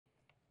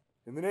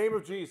In the name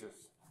of Jesus,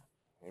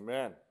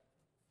 amen.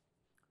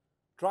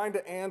 Trying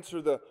to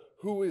answer the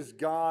who is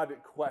God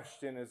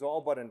question is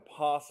all but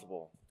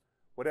impossible.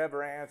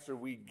 Whatever answer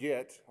we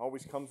get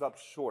always comes up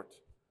short.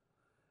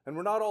 And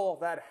we're not all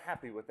that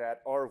happy with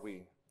that, are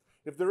we?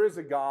 If there is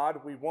a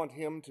God, we want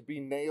him to be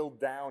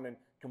nailed down and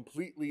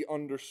completely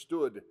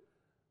understood.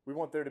 We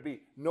want there to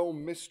be no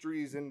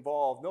mysteries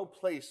involved, no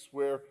place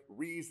where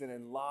reason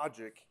and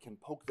logic can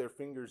poke their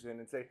fingers in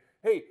and say,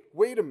 hey,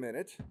 wait a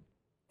minute,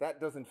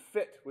 that doesn't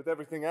fit with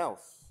everything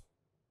else.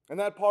 And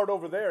that part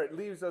over there, it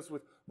leaves us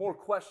with more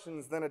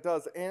questions than it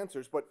does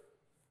answers. But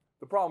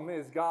the problem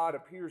is God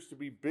appears to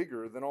be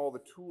bigger than all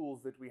the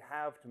tools that we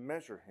have to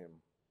measure him.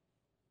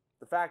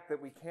 The fact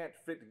that we can't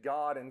fit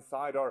God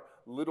inside our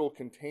little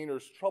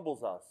containers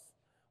troubles us.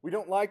 We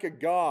don't like a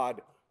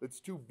God that's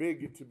too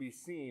big to be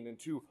seen and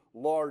too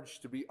large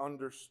to be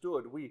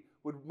understood. We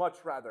would much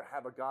rather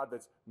have a God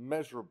that's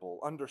measurable,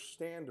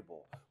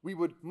 understandable. We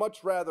would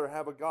much rather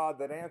have a God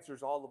that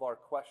answers all of our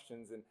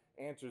questions and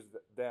answers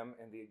them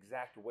in the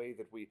exact way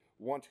that we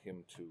want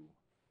him to.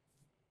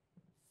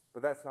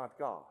 But that's not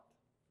God.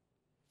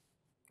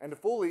 And to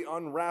fully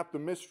unwrap the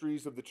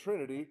mysteries of the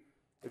Trinity,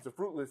 it's a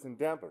fruitless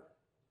endeavor.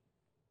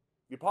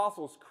 The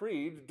Apostles'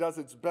 Creed does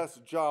its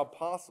best job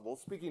possible,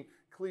 speaking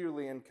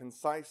clearly and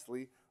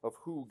concisely of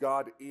who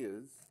God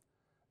is.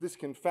 This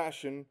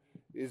confession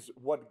is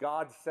what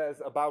God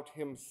says about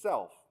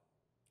himself.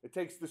 It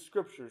takes the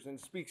scriptures and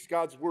speaks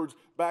God's words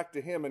back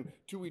to him and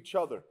to each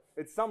other.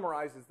 It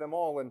summarizes them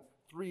all in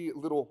 3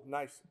 little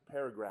nice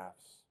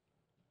paragraphs.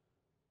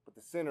 But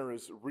the sinner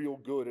is real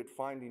good at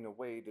finding a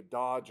way to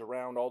dodge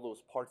around all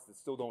those parts that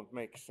still don't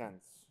make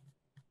sense.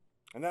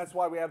 And that's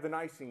why we have the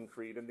Nicene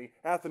Creed and the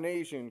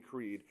Athanasian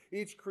Creed,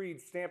 each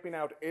creed stamping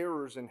out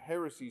errors and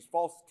heresies,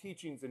 false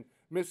teachings and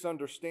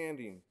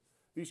misunderstanding.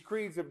 These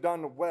creeds have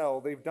done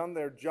well, they've done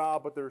their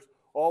job, but there's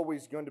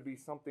always going to be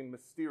something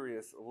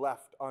mysterious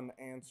left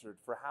unanswered.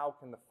 For how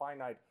can the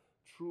finite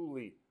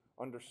truly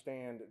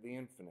understand the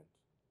infinite?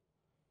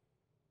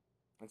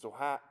 And so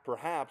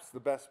perhaps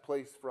the best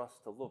place for us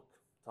to look,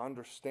 to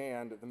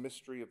understand the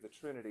mystery of the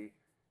Trinity,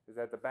 is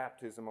at the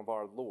baptism of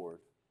our Lord.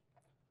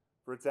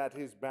 For it's at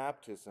his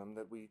baptism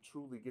that we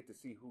truly get to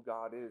see who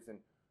God is and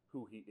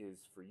who he is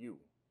for you.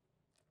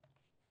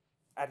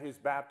 At his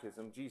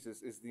baptism,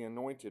 Jesus is the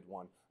anointed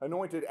one,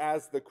 anointed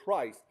as the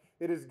Christ.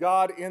 It is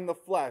God in the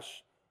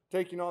flesh,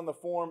 taking on the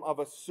form of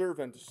a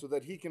servant so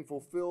that he can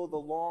fulfill the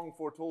long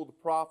foretold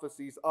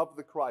prophecies of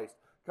the Christ,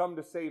 come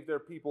to save their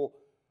people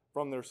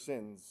from their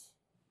sins.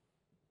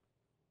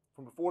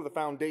 From before the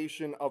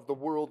foundation of the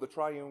world, the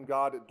triune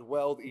God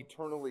dwelled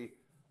eternally,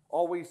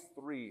 always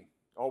three,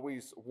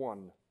 always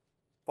one.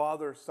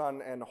 Father,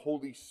 Son, and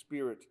Holy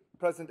Spirit,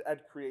 present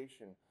at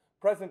creation,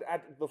 present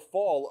at the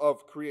fall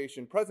of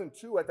creation, present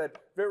too at that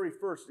very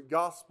first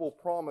gospel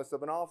promise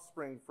of an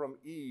offspring from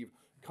Eve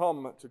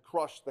come to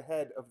crush the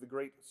head of the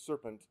great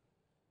serpent.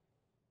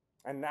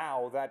 And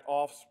now that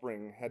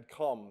offspring had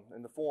come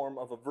in the form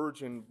of a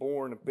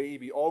virgin-born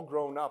baby, all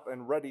grown up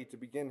and ready to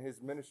begin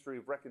his ministry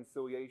of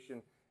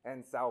reconciliation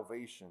and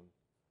salvation.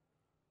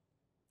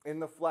 In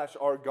the flesh,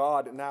 our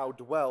God now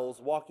dwells,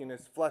 walking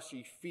his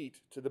fleshy feet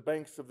to the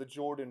banks of the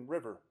Jordan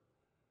River,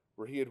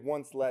 where he had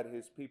once led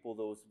his people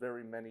those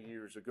very many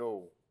years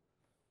ago.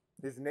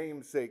 His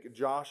namesake,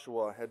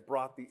 Joshua, had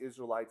brought the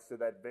Israelites to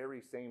that very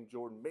same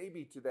Jordan,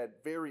 maybe to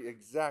that very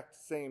exact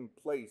same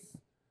place,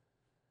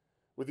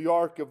 with the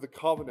Ark of the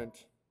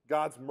Covenant,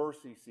 God's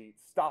mercy seat,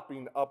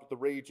 stopping up the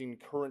raging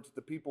current.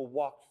 The people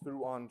walked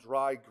through on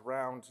dry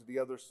ground to the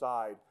other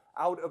side,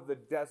 out of the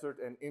desert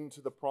and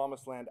into the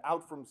promised land,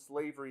 out from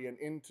slavery and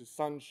into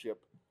sonship.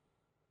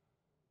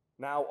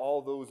 Now,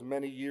 all those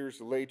many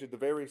years later, the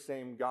very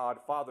same God,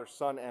 Father,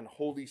 Son, and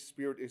Holy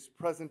Spirit is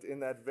present in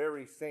that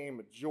very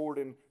same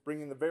Jordan,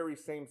 bringing the very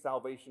same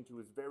salvation to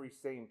his very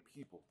same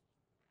people.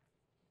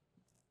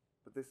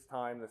 But this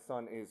time, the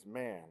Son is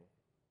man.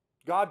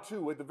 God,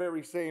 too, at the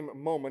very same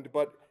moment,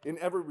 but in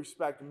every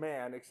respect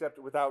man, except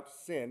without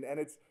sin. And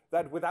it's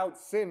that without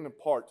sin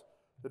part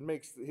that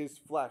makes his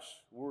flesh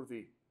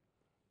worthy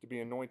to be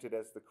anointed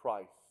as the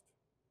Christ.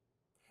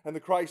 And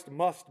the Christ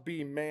must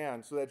be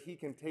man so that he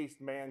can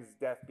taste man's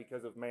death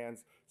because of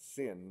man's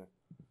sin.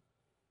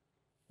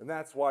 And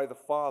that's why the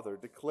Father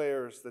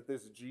declares that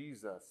this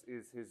Jesus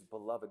is his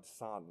beloved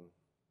Son.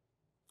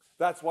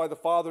 That's why the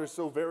Father is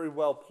so very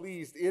well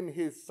pleased in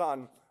his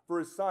Son, for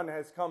his Son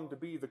has come to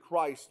be the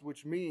Christ,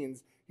 which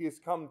means he has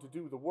come to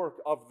do the work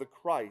of the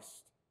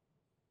Christ.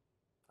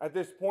 At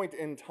this point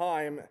in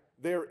time,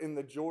 there in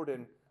the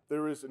Jordan,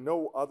 there is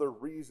no other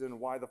reason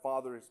why the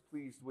Father is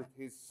pleased with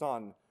his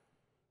Son,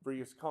 for he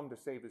has come to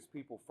save his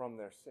people from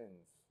their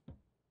sins.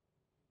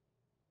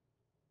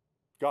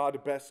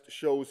 God best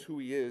shows who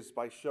he is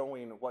by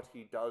showing what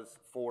he does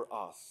for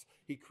us.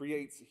 He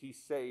creates, he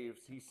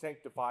saves, he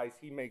sanctifies,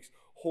 he makes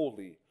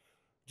holy.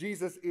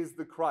 Jesus is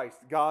the Christ,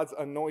 God's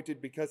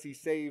anointed, because he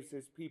saves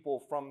his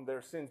people from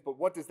their sins. But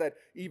what does that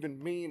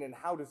even mean, and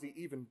how does he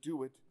even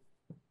do it?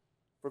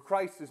 For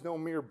Christ is no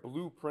mere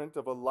blueprint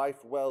of a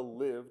life well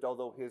lived,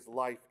 although his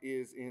life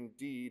is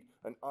indeed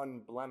an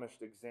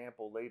unblemished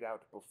example laid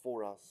out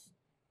before us.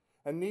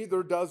 And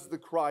neither does the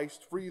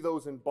Christ free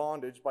those in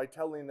bondage by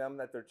telling them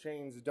that their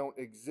chains don't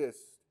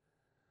exist.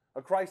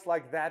 A Christ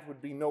like that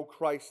would be no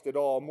Christ at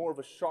all, more of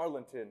a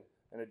charlatan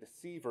and a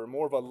deceiver,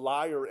 more of a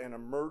liar and a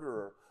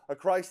murderer. A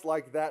Christ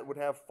like that would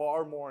have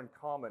far more in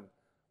common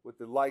with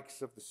the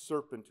likes of the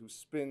serpent who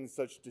spins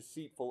such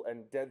deceitful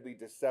and deadly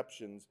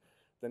deceptions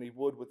than he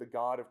would with the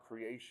God of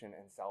creation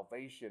and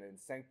salvation and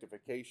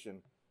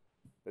sanctification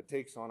that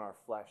takes on our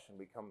flesh and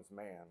becomes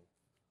man.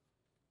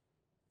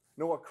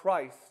 No, a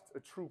Christ, a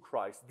true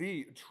Christ,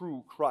 the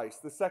true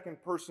Christ, the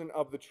second person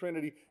of the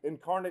Trinity,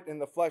 incarnate in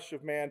the flesh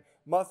of man,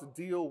 must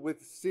deal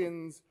with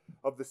sins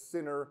of the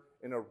sinner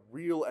in a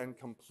real and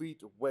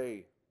complete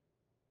way,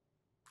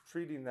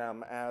 treating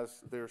them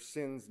as their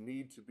sins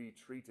need to be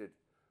treated,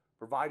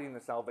 providing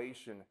the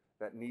salvation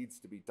that needs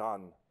to be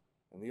done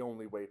in the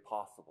only way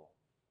possible.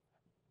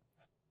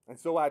 And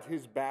so at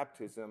his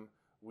baptism,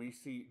 we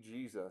see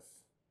Jesus,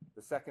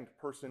 the second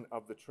person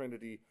of the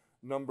Trinity,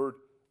 numbered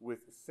with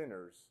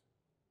sinners,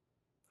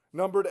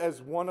 numbered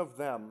as one of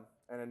them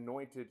and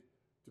anointed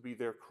to be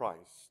their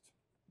Christ.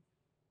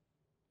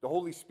 The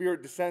Holy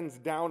Spirit descends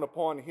down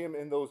upon him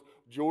in those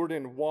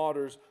Jordan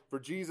waters, for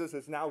Jesus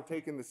has now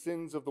taken the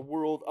sins of the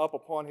world up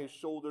upon his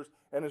shoulders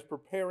and is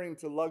preparing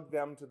to lug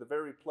them to the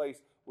very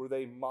place where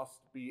they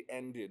must be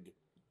ended.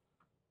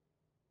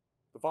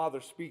 The Father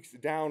speaks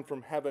down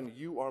from heaven,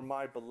 "You are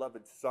my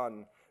beloved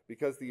Son,"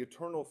 because the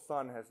eternal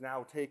Son has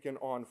now taken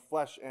on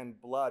flesh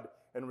and blood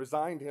and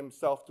resigned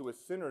himself to a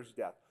sinner's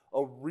death,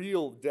 a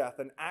real death,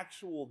 an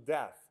actual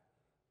death,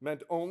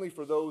 meant only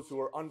for those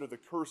who are under the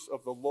curse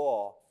of the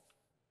law.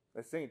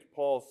 As St.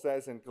 Paul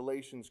says in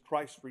Galatians,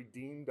 Christ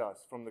redeemed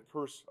us from the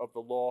curse of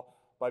the law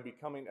by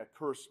becoming a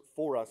curse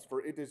for us.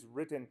 For it is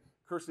written,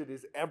 "Cursed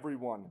is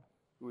everyone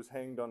who is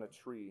hanged on a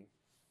tree."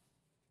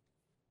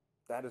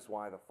 That is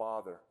why the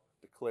Father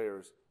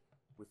declares,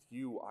 "With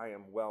you I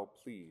am well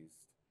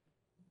pleased."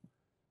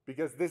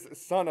 Because this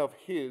Son of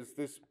his,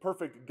 this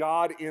perfect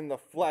God in the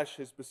flesh,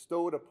 has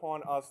bestowed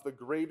upon us the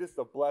greatest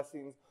of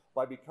blessings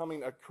by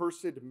becoming a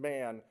cursed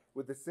man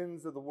with the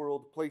sins of the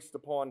world placed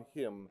upon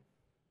him.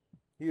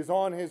 He is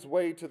on his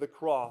way to the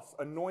cross,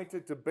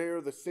 anointed to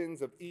bear the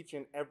sins of each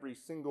and every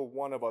single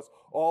one of us,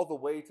 all the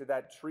way to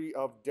that tree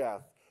of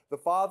death. The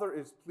Father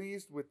is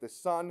pleased with the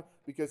Son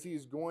because he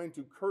is going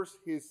to curse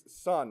his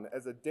Son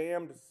as a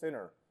damned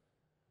sinner,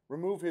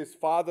 remove his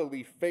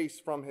fatherly face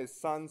from his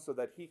Son so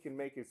that he can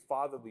make his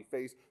fatherly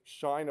face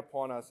shine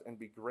upon us and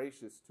be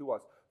gracious to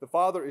us. The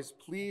Father is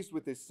pleased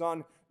with his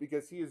Son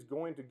because he is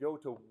going to go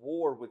to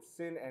war with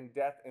sin and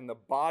death in the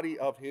body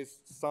of his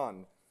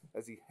Son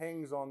as he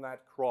hangs on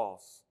that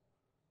cross,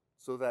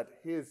 so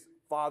that his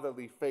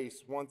fatherly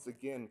face once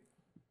again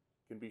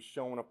can be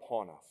shown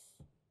upon us,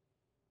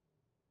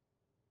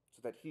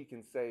 so that he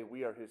can say,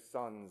 "We are his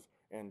sons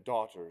and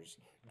daughters.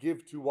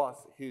 Give to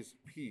us his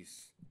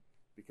peace,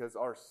 because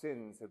our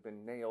sins have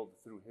been nailed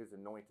through his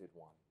anointed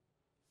one."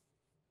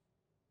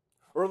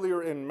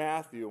 Earlier in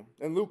Matthew,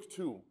 in Luke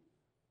 2,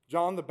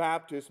 John the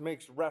Baptist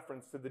makes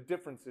reference to the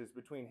differences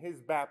between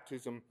his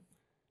baptism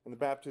and the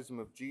baptism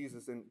of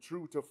Jesus. And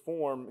true to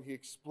form, he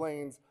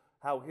explains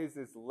how his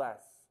is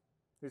less.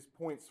 His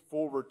points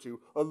forward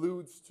to,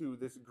 alludes to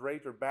this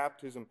greater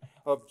baptism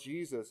of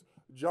Jesus.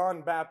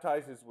 John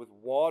baptizes with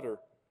water,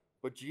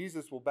 but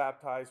Jesus will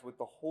baptize with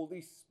the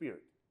Holy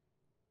Spirit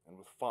and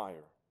with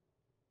fire.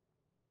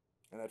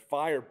 And that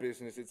fire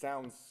business, it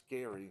sounds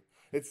scary.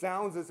 It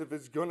sounds as if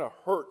it's going to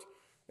hurt,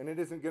 and it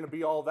isn't going to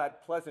be all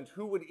that pleasant.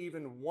 Who would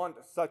even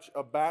want such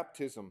a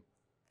baptism?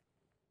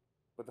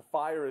 But the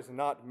fire is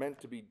not meant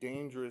to be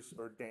dangerous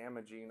or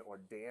damaging or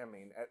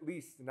damning, at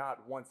least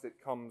not once it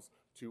comes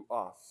to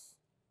us.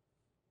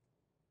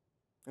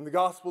 In the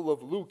Gospel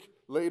of Luke,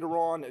 later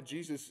on,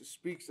 Jesus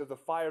speaks of the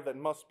fire that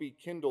must be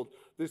kindled.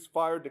 This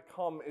fire to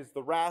come is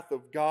the wrath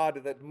of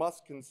God that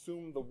must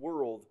consume the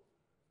world,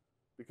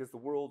 because the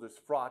world is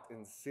fraught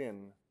in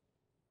sin.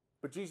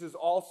 But Jesus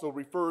also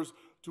refers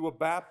to a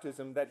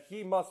baptism that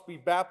he must be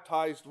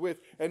baptized with.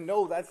 And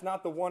no, that's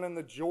not the one in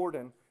the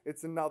Jordan,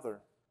 it's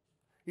another.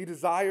 He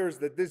desires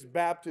that this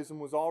baptism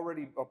was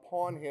already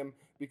upon him,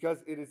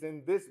 because it is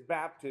in this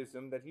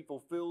baptism that he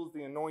fulfills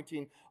the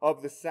anointing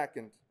of the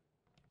second.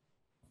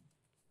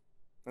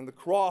 And the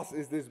cross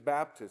is this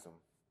baptism.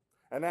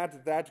 And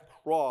at that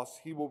cross,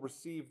 he will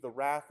receive the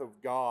wrath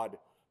of God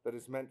that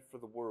is meant for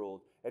the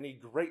world. And he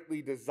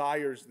greatly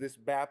desires this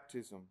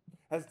baptism,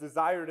 has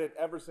desired it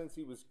ever since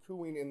he was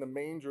cooing in the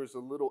manger as a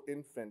little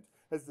infant,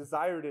 has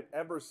desired it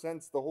ever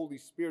since the Holy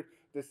Spirit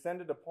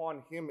descended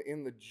upon him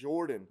in the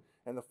Jordan,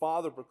 and the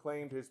Father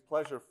proclaimed his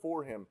pleasure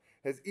for him,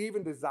 has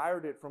even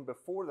desired it from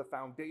before the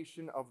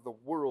foundation of the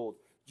world.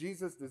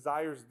 Jesus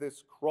desires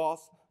this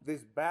cross,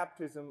 this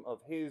baptism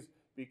of his,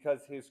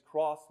 because his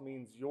cross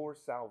means your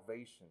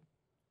salvation.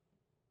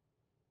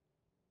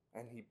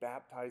 And he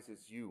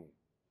baptizes you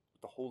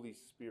with the Holy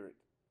Spirit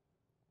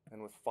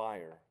and with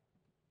fire,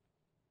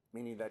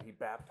 meaning that he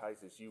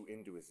baptizes you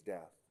into his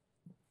death.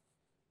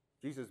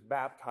 Jesus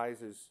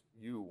baptizes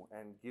you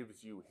and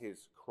gives you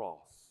his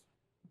cross.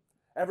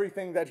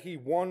 Everything that he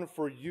won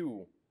for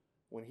you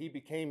when he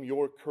became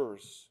your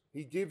curse,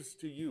 he gives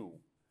to you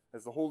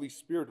as the Holy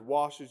Spirit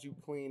washes you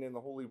clean in the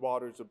holy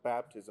waters of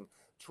baptism.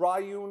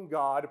 Triune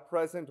God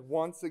present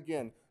once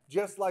again,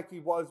 just like he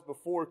was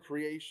before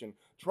creation.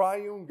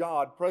 Triune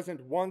God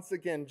present once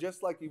again,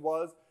 just like he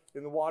was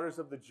in the waters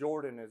of the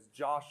Jordan as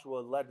Joshua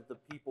led the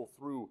people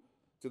through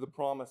to the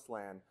promised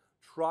land.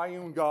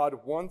 Triune God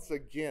once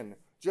again,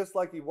 just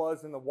like he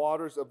was in the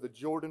waters of the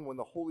Jordan when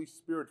the Holy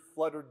Spirit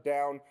fluttered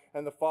down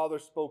and the Father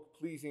spoke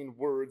pleasing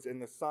words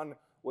and the Son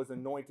was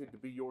anointed to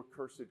be your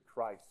cursed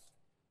Christ.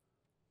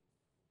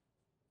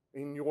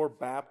 In your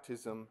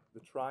baptism, the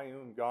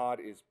triune God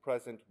is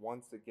present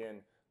once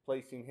again,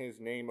 placing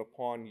his name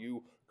upon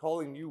you,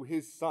 calling you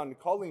his son,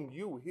 calling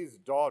you his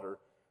daughter,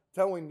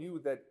 telling you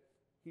that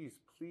he's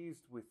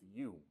pleased with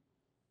you,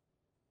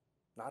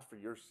 not for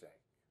your sake.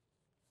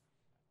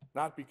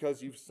 Not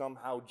because you've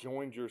somehow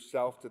joined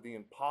yourself to the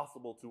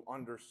impossible to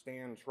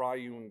understand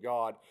triune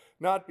God.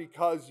 Not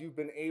because you've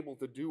been able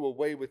to do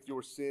away with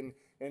your sin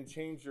and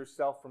change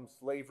yourself from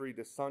slavery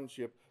to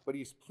sonship, but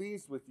he's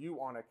pleased with you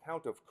on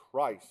account of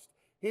Christ.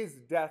 His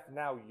death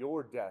now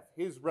your death.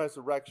 His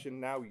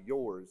resurrection now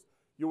yours.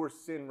 Your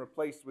sin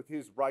replaced with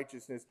his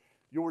righteousness.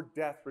 Your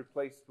death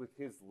replaced with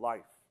his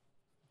life.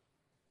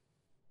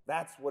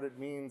 That's what it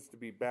means to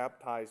be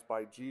baptized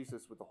by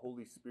Jesus with the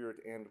Holy Spirit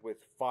and with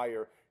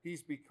fire.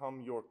 He's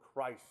become your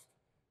Christ,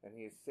 and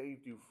he has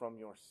saved you from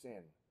your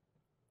sin.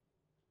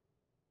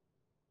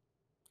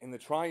 In the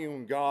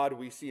triune God,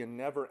 we see a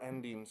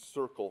never-ending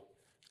circle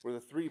where the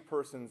three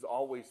persons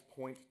always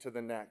point to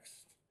the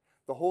next.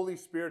 The Holy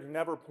Spirit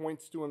never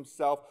points to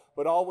himself,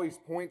 but always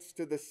points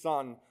to the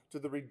Son, to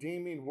the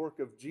redeeming work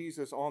of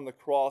Jesus on the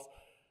cross.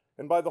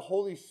 And by the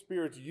Holy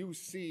Spirit, you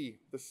see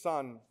the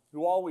Son,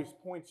 who always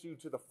points you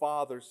to the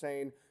Father,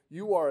 saying,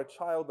 you are a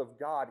child of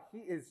God. He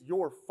is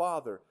your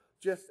Father,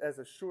 just as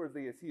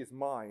assuredly as he is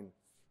mine.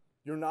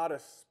 You're not a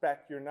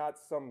speck. You're not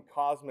some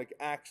cosmic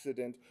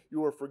accident.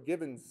 You are a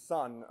forgiven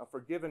son, a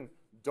forgiven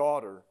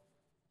daughter.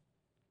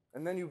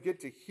 And then you get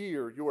to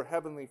hear your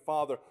heavenly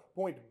Father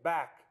point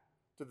back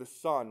to the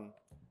Son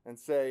and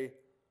say,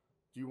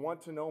 do you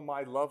want to know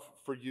my love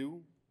for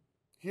you?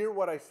 Hear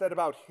what I said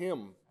about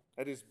him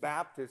at his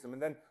baptism,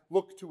 and then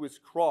look to his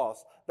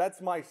cross.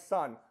 That's my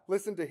Son.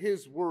 Listen to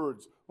his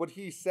words, what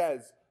he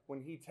says when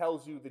he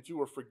tells you that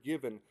you are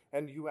forgiven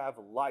and you have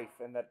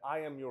life, and that I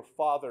am your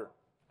Father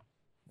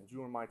and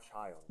you are my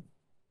child.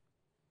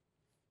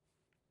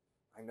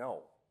 I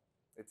know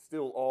it's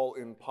still all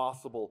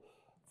impossible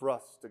for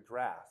us to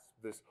grasp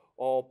this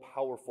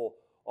all-powerful,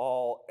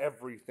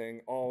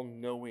 all-everything,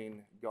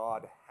 all-knowing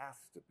God has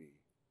to be.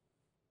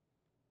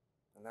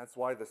 And that's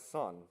why the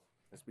Son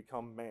has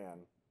become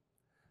man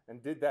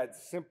and did that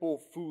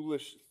simple,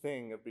 foolish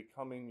thing of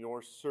becoming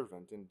your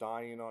servant and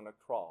dying on a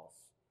cross.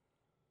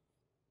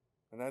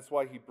 And that's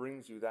why he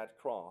brings you that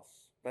cross,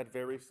 that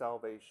very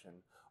salvation,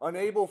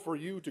 unable for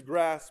you to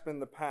grasp in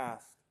the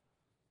past,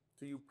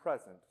 to you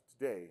present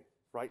today,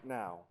 right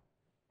now,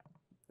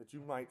 that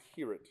you might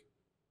hear it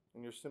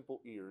in your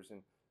simple ears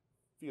and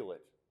feel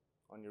it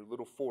on your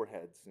little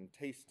foreheads and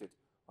taste it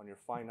on your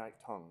finite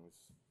tongues.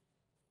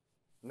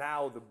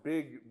 Now the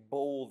big,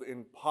 bold,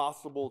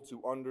 impossible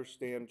to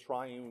understand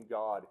triune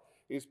God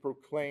is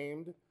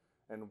proclaimed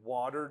and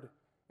watered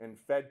and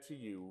fed to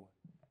you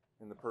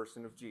in the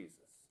person of Jesus.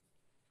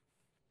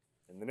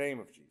 In the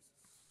name of Jesus.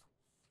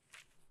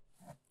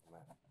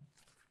 Amen.